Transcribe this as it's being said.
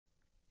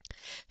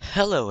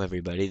Hello,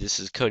 everybody. This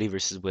is Cody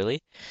versus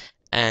Willie,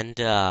 and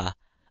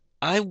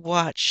I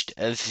watched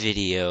a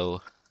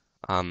video.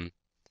 Um,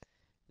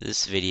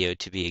 this video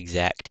to be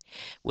exact.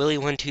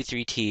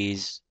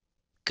 Willie123T's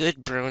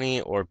good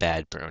brony or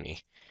bad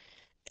brony,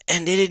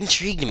 and it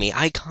intrigued me.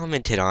 I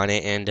commented on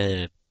it,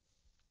 and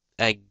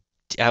I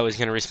I was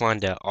gonna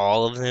respond to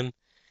all of them.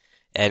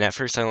 And at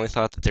first, I only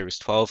thought that there was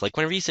 12. Like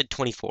whenever you said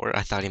 24,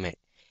 I thought he meant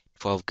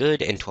 12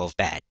 good and 12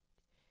 bad.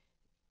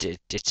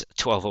 It's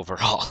 12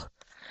 overall.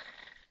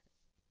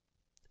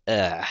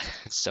 Uh,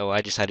 so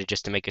I decided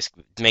just to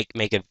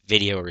make a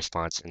video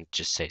response and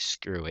just say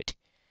screw it.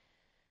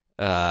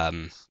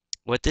 Um,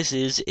 what this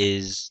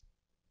is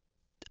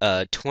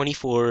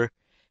 24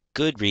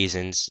 good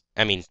reasons.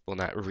 I mean, well,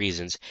 not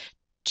reasons.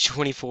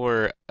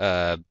 24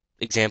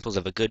 examples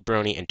of a good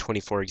brony and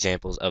 24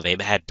 examples of a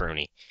bad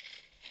brony.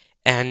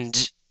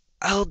 And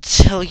I'll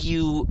tell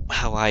you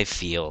how I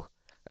feel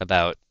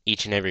about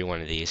each and every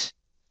one of these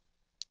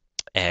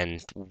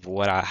and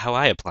how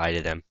I apply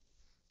to them.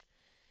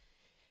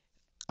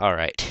 All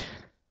right.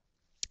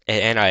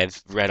 And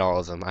I've read all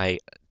of them. I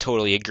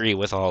totally agree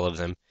with all of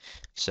them.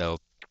 So,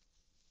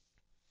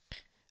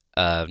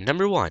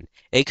 number one,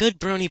 a good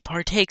brony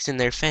partakes in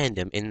their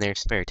fandom in their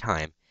spare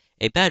time.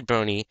 A bad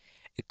brony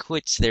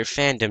equates their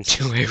fandom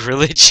to a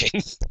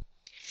religion.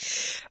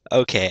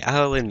 Okay,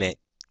 I'll admit,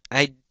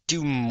 I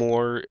do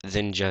more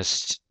than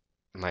just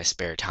my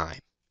spare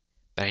time,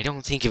 but I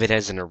don't think of it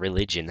as a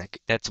religion.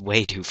 That's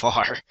way too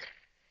far.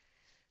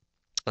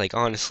 Like,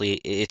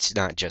 honestly, it's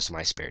not just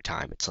my spare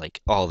time. It's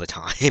like all the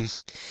time,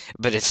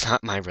 but it's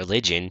not my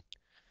religion.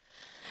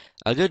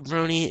 A good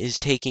brony is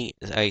taking,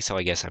 so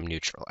I guess I'm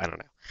neutral. I don't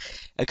know.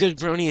 A good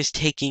brony is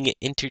taking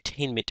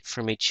entertainment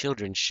from a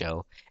children's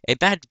show. A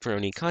bad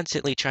brony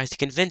constantly tries to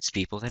convince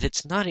people that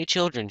it's not a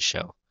children's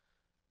show.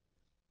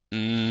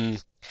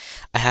 Mm,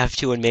 I have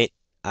to admit,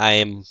 I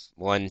am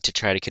one to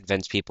try to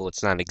convince people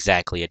it's not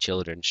exactly a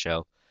children's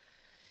show.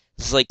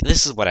 It's like,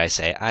 this is what I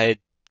say.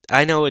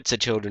 I know it's a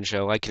children's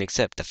show, I can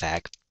accept the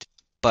fact,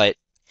 but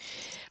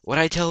what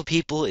I tell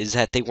people is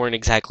that they weren't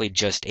exactly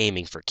just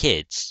aiming for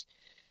kids.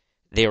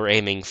 They were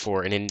aiming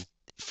for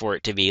for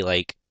it to be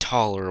like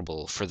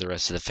tolerable for the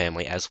rest of the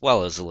family as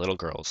well as the little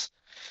girls.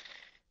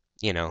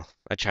 I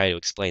try to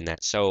explain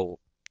that. So,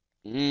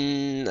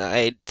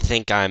 I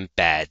think I'm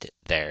bad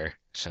there.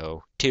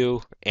 So,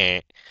 two,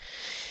 and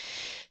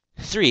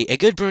three. A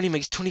good brony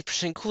makes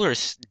 20% cooler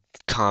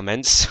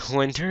comments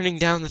when turning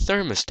down the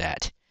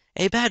thermostat.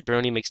 A bad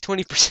brony makes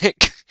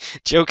 20%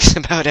 jokes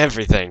about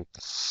everything.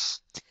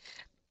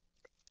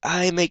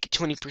 I make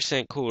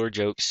 20% cooler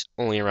jokes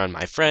only around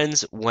my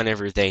friends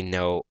whenever they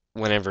know,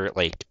 whenever,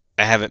 like,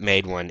 I haven't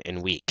made one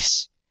in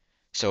weeks.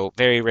 So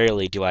very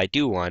rarely do I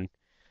do one,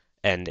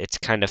 and it's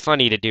kind of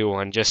funny to do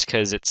one just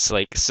 'cause it's,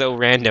 like, so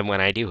random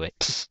when I do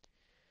it.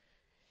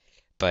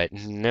 But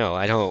no,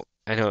 I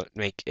don't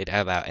make it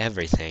about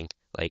everything.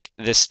 Like,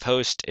 this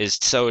post is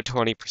so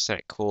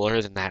 20%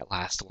 cooler than that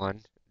last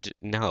one.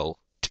 No.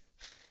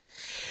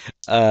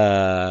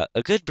 A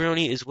good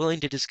brony is willing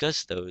to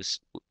discuss those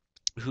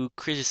who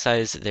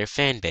criticize their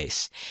fan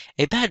base.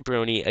 A bad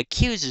brony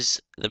accuses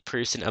the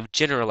person of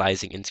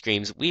generalizing and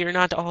screams, "We are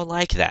not all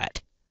like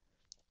that."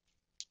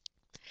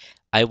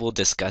 I will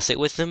discuss it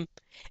with them,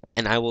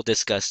 and I will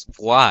discuss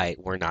why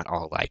we're not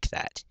all like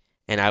that.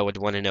 And I would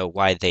want to know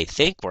why they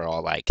think we're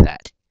all like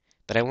that.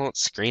 But I won't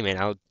scream it.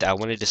 I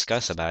want to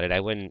discuss about it. I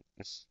wouldn't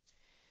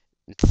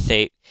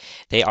they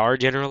they are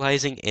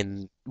generalizing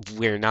and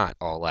we're not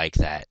all like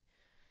that.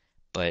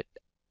 But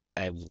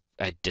I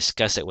I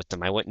discuss it with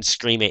them. I wouldn't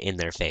scream it in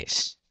their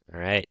face. All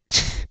right?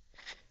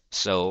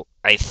 So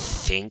I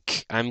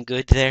think I'm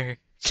good there.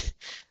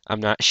 I'm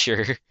not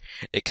sure.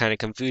 It kind of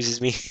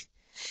confuses me.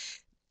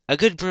 A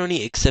good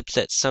brony accepts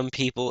that some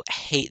people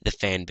hate the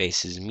fan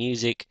base's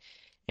music,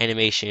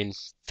 animation,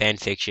 fan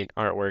fiction,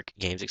 artwork,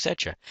 games,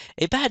 etc.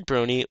 A bad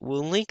brony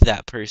will link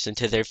that person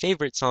to their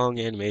favorite song,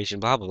 animation,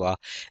 blah blah blah.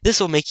 This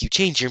will make you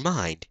change your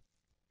mind.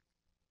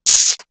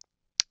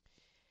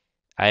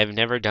 I have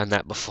never done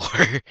that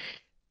before.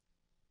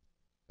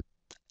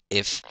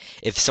 If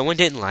if someone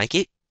didn't like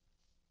it,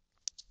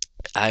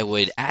 I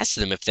would ask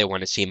them if they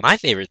want to see my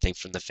favorite thing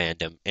from the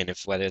fandom, and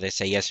if whether they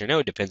say yes or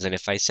no depends on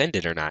if I send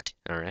it or not.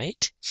 All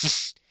right?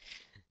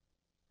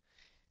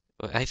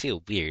 Well, I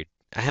feel weird.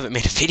 I haven't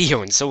made a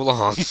video in so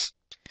long.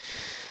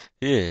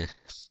 Yeah.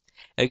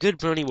 A good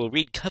brony will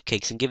read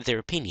cupcakes and give their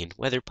opinion,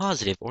 whether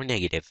positive or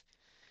negative.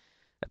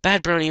 A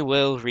bad brony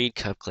will read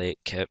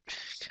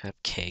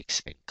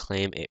cupcakes and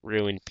claim it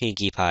ruined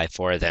Pinkie Pie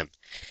for them.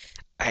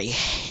 I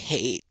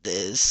hate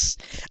this.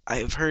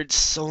 I've heard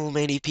so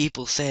many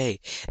people say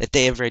that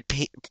they have read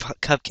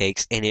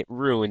cupcakes and it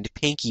ruined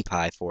Pinkie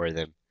Pie for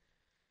them.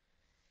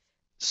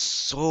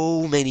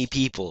 So many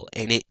people,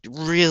 and it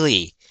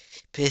really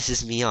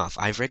pisses me off.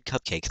 I've read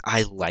cupcakes.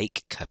 I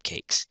like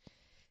cupcakes.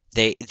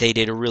 They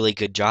did a really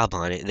good job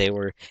on it.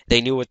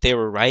 They knew what they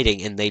were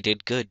writing and they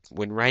did good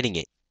when writing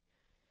it.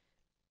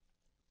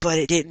 But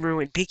it didn't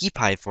ruin Pinkie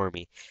Pie for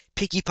me.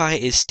 Pinkie Pie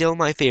is still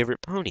my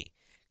favorite pony,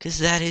 'cause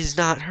that is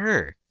not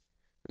her.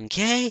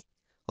 Okay?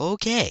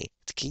 Okay,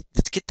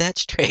 let's get that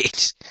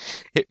straight.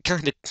 It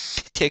kind of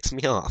ticks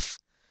me off.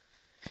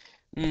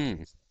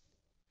 Hmm.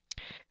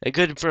 A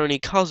good brony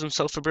calls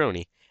himself a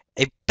brony.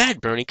 A bad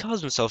brony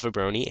calls himself a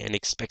brony and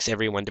expects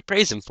everyone to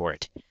praise him for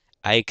it.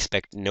 I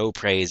expect no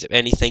praise of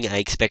anything. I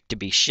expect to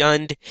be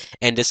shunned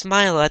and to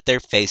smile at their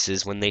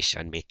faces when they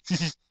shun me.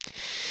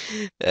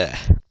 Uh,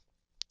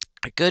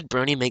 a good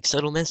brony makes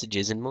subtle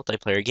messages in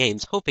multiplayer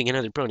games, hoping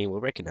another brony will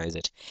recognize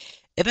it.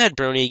 A bad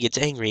brony gets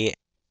angry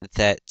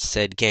that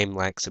said game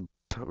lacks a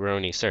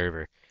brony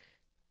server.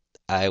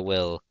 I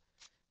will,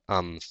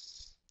 um,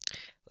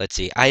 let's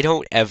see. I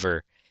don't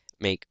ever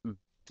make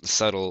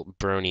subtle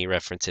brony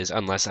references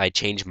unless I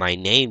change my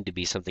name to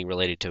be something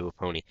related to a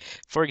pony.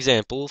 For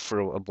example,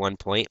 for one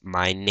point,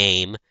 my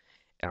name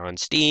on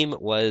Steam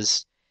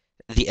was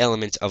the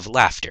element of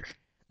laughter.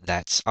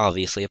 That's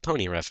obviously a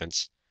pony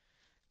reference.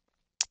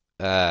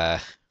 Uh,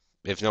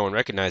 if no one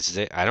recognizes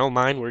it, I don't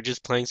mind. We're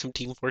just playing some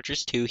Team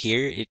Fortress 2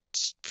 here.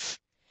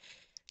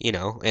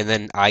 And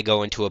then I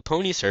go into a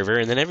pony server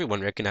and then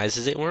everyone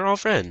recognizes it and we're all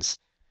friends.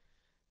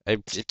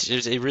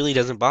 It really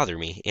doesn't bother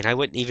me, and I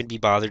wouldn't even be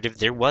bothered if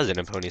there wasn't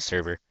a pony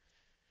server.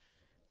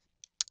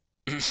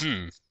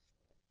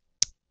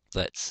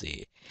 Let's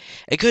see.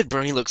 A good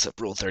brony looks up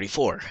Rule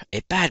 34.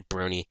 A bad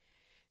brony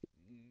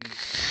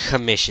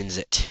commissions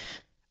it.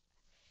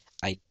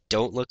 I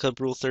don't look up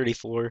Rule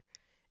 34,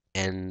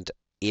 and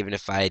even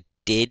if I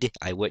did,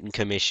 I wouldn't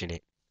commission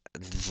it.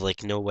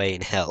 Like, no way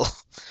in hell.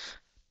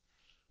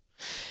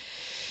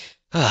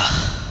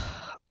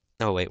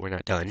 Oh, wait, we're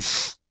not done.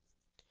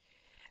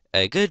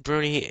 A good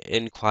brony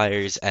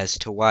inquires as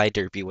to why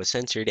Derpy was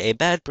censored. A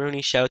bad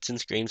brony shouts and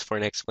screams for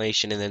an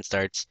explanation and then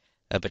starts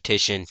a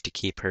petition to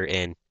keep her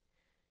in.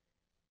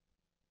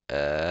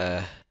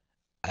 Uh,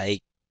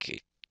 I.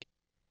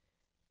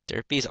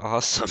 Derpy's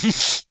awesome.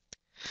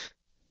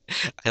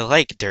 I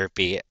like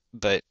Derpy,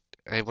 but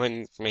I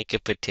wouldn't make a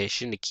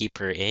petition to keep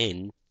her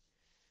in.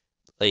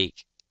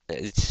 Like,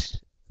 it's.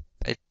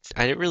 I,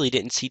 I really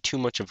didn't see too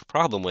much of a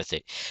problem with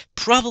it.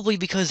 Probably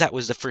because that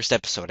was the first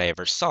episode I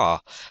ever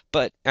saw,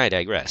 but I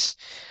digress.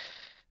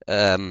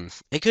 A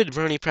good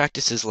brony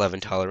practices love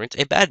intolerance.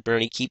 A bad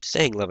brony keeps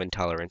saying love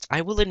intolerance. I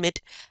will admit,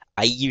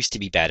 I used to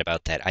be bad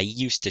about that. I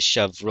used to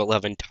shove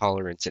love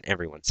intolerance in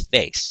everyone's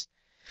face.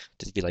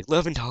 Just be like,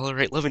 love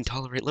intolerate, love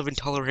intolerate, love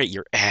intolerate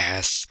your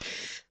ass.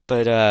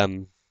 But,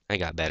 I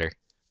got better.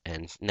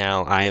 And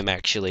now I am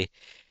actually,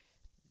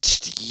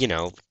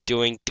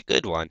 doing the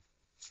good one.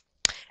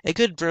 A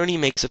good brony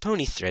makes a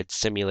pony thread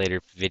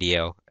simulator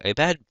video. A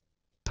bad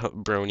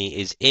brony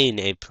is in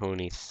a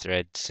pony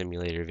thread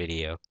simulator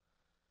video.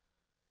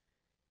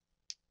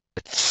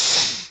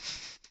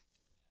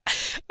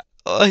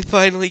 Oh, I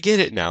finally get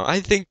it now. I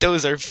think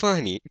those are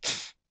funny.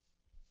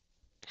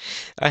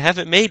 I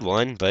haven't made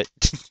one, but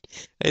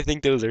I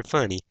think those are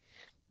funny.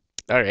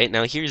 All right,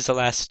 now here's the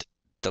last.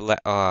 Hold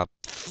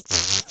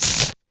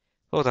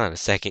on a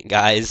second,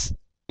 guys.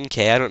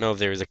 Okay, I don't know if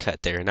there was a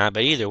cut there or not,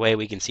 but either way,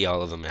 we can see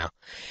all of them now.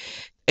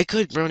 A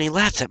good brony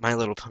laughs at My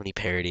Little Pony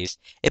parodies.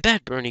 A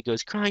bad brony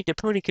goes crying to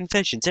pony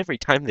confessions every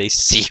time they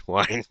see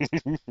one.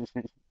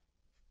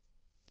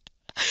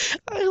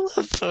 I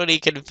love pony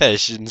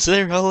confessions.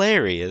 They're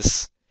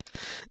hilarious.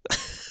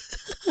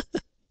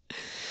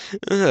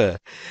 Ugh.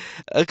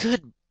 A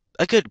good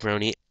a good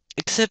brony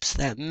accepts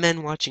that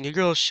men watching a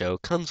girls' show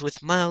comes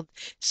with mild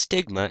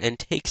stigma and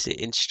takes it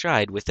in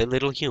stride with a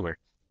little humor.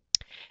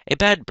 A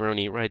bad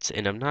brony writes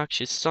an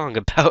obnoxious song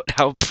about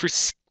how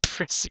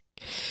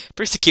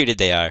persecuted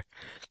they are.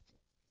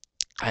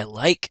 I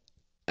like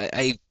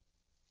I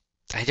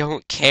I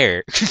don't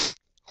care.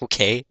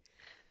 Okay.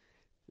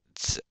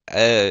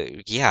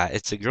 Yeah,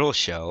 it's a girl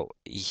show.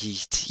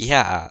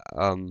 Yeah,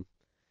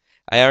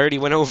 I already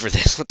went over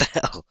this. What the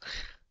hell?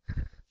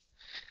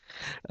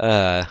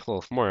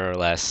 Well, more or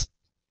less.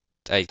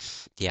 I,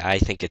 yeah, I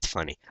think it's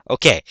funny.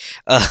 Okay,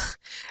 uh,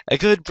 a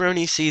good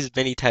brony sees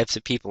many types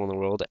of people in the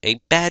world. A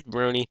bad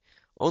brony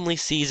only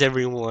sees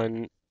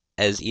everyone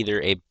as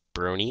either a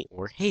brony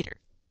or hater.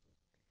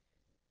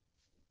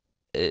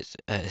 It's,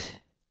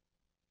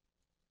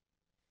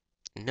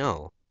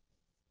 no,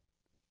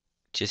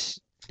 just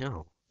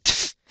no.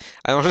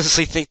 I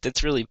honestly think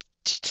that's really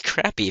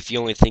crappy if you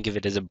only think of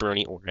it as a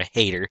brony or a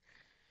hater.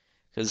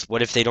 Because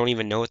what if they don't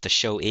even know what the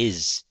show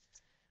is?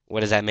 What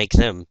does that make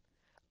them?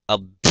 A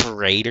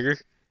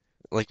braider?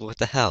 Like, what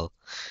the hell?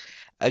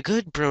 A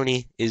good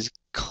brony is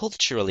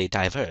culturally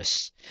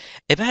diverse.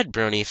 A bad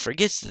brony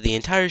forgets that the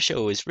entire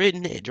show is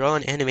written,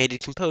 drawn,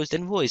 animated, composed,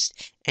 and voiced,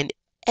 and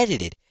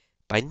edited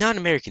by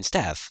non-American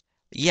staff.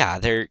 Yeah,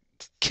 they're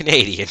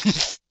Canadian.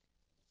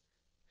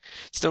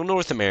 Still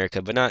North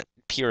America, but not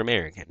pure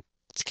American.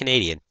 It's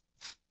Canadian.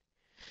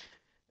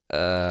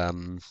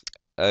 Um,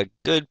 a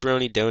good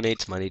brony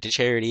donates money to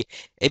charity.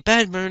 A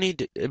bad brony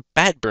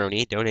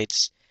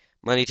donates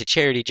money to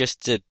charity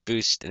just to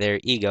boost their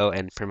ego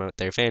and promote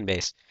their fan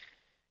base.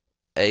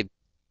 I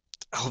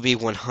I'll be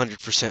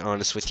 100%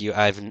 honest with you.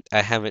 I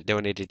haven't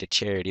donated to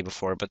charity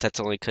before, but that's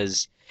only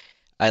because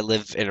I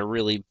live in a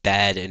really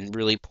bad and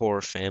really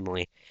poor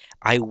family.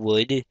 I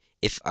would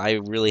if I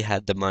really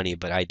had the money,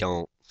 but I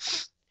don't.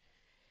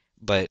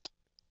 But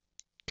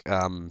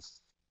um,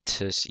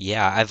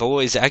 yeah, I've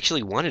always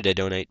actually wanted to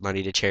donate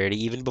money to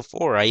charity even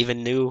before I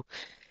even knew.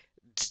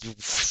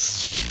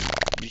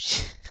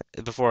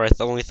 Before I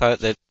only thought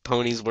that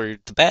ponies were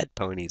the bad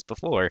ponies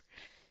before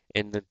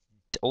in the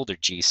older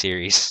G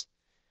series.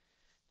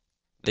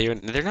 They're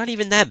not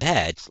even that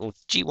bad. Well,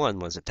 G1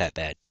 wasn't that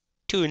bad.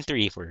 2 and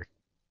 3 were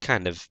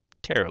kind of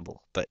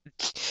terrible, but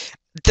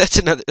that's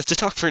a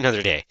talk for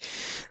another day.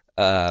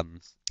 Um,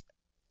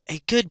 a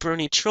good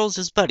brony trolls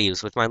his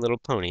buddies with My Little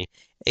Pony.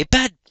 A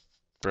bad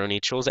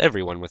brony trolls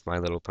everyone with My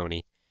Little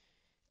Pony.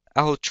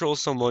 I'll troll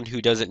someone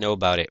who doesn't know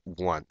about it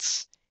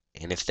once,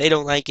 and if they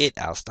don't like it,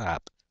 I'll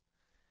stop.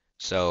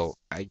 So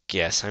I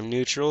guess I'm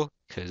neutral,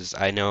 'cause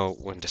I know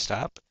when to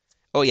stop.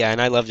 Oh yeah,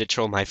 and I love to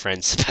troll my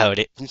friends about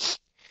it.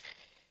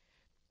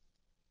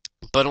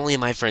 But only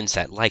my friends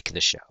that like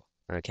the show,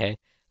 okay?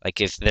 Like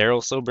if they're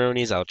also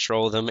bronies, I'll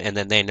troll them, and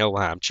then they know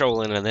why I'm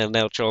trolling, and then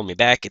they'll troll me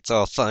back. It's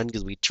all fun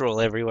because we troll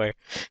everywhere.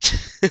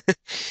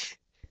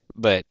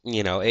 But,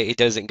 it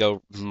doesn't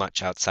go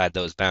much outside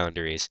those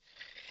boundaries.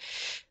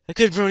 A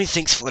good brony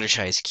thinks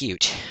Fluttershy is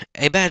cute.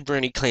 A bad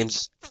brony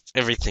claims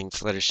everything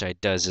Fluttershy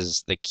does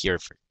is the cure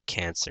for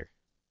cancer.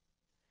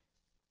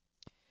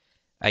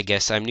 I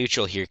guess I'm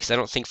neutral here because I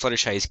don't think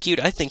Fluttershy is cute.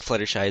 I think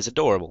Fluttershy is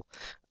adorable.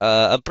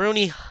 A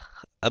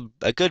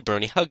good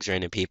brony hugs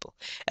random people.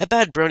 A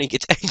bad brony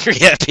gets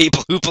angry at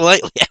people who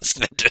politely ask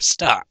them to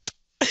stop.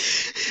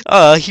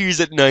 Here's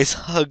a nice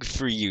hug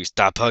for you.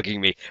 Stop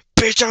hugging me.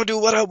 Bitch, I'll do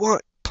what I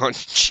want.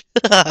 Punch.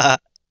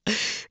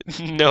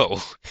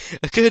 No.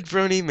 A good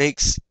brony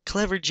makes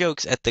clever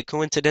jokes at the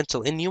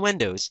coincidental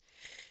innuendos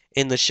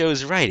in the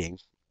show's writing.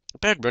 A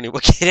bad brony will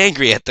get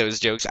angry at those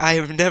jokes. I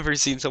have never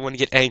seen someone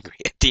get angry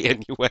at the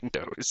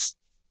innuendos.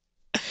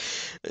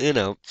 You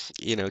know,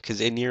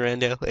 because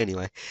innuendo.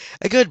 Anyway,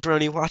 a good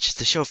brony watches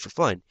the show for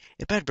fun.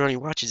 A bad brony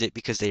watches it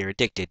because they are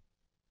addicted.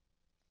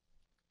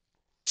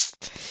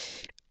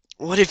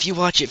 What if you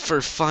watch it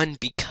for fun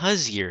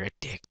because you're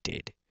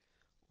addicted?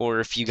 Or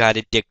if you got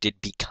addicted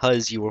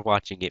because you were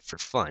watching it for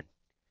fun?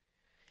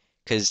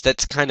 Because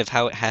that's kind of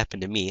how it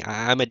happened to me.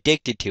 I'm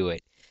addicted to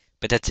it,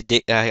 but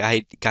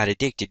I got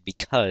addicted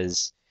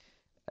because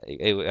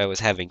I was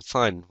having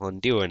fun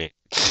when doing it.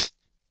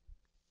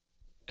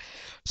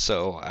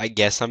 So I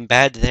guess I'm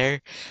bad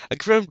there. A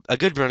good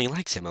brony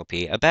likes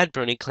MLP. A bad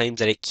brony claims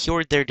that it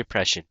cured their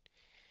depression.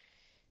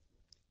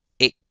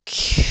 It,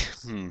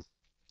 hmm,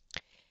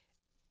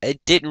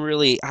 it didn't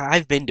really.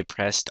 I've been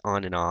depressed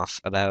on and off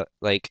about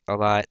like a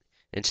lot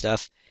and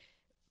stuff,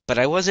 but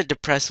I wasn't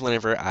depressed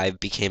whenever I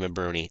became a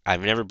brony.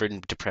 I've never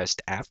been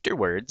depressed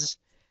afterwards,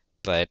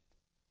 but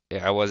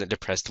I wasn't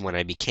depressed when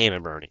I became a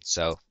brony.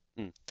 So.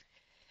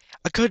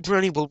 A good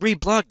brony will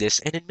reblog this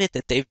and admit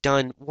that they've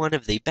done one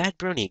of the bad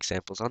brony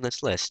examples on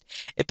this list.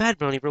 A bad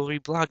brony will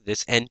reblog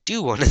this and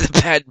do one of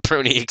the bad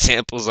brony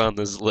examples on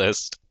this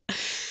list.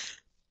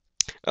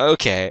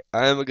 Okay,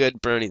 I'm a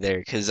good brony there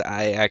because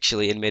I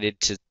actually admitted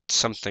to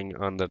something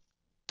on the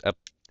up,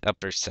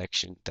 upper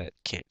section that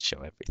can't show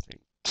everything.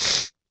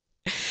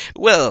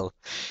 Well,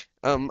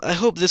 I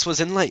hope this was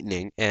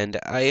enlightening, and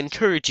I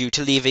encourage you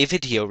to leave a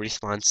video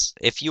response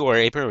if you are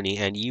a brony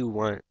and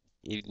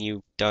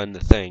you've done the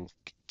thing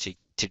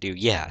to do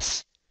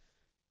yes.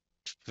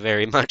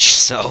 Very much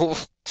so.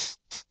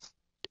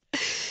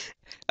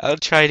 I'll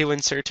try to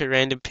insert a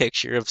random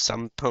picture of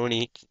some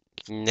pony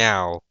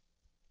now,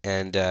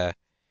 and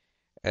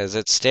as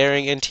it's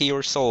staring into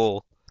your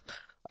soul,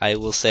 I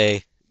will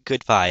say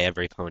goodbye,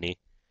 every pony.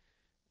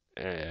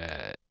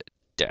 Uh,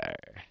 dar,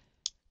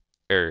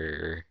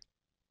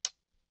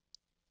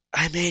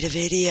 I made a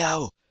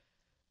video!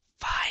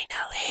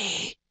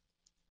 Finally!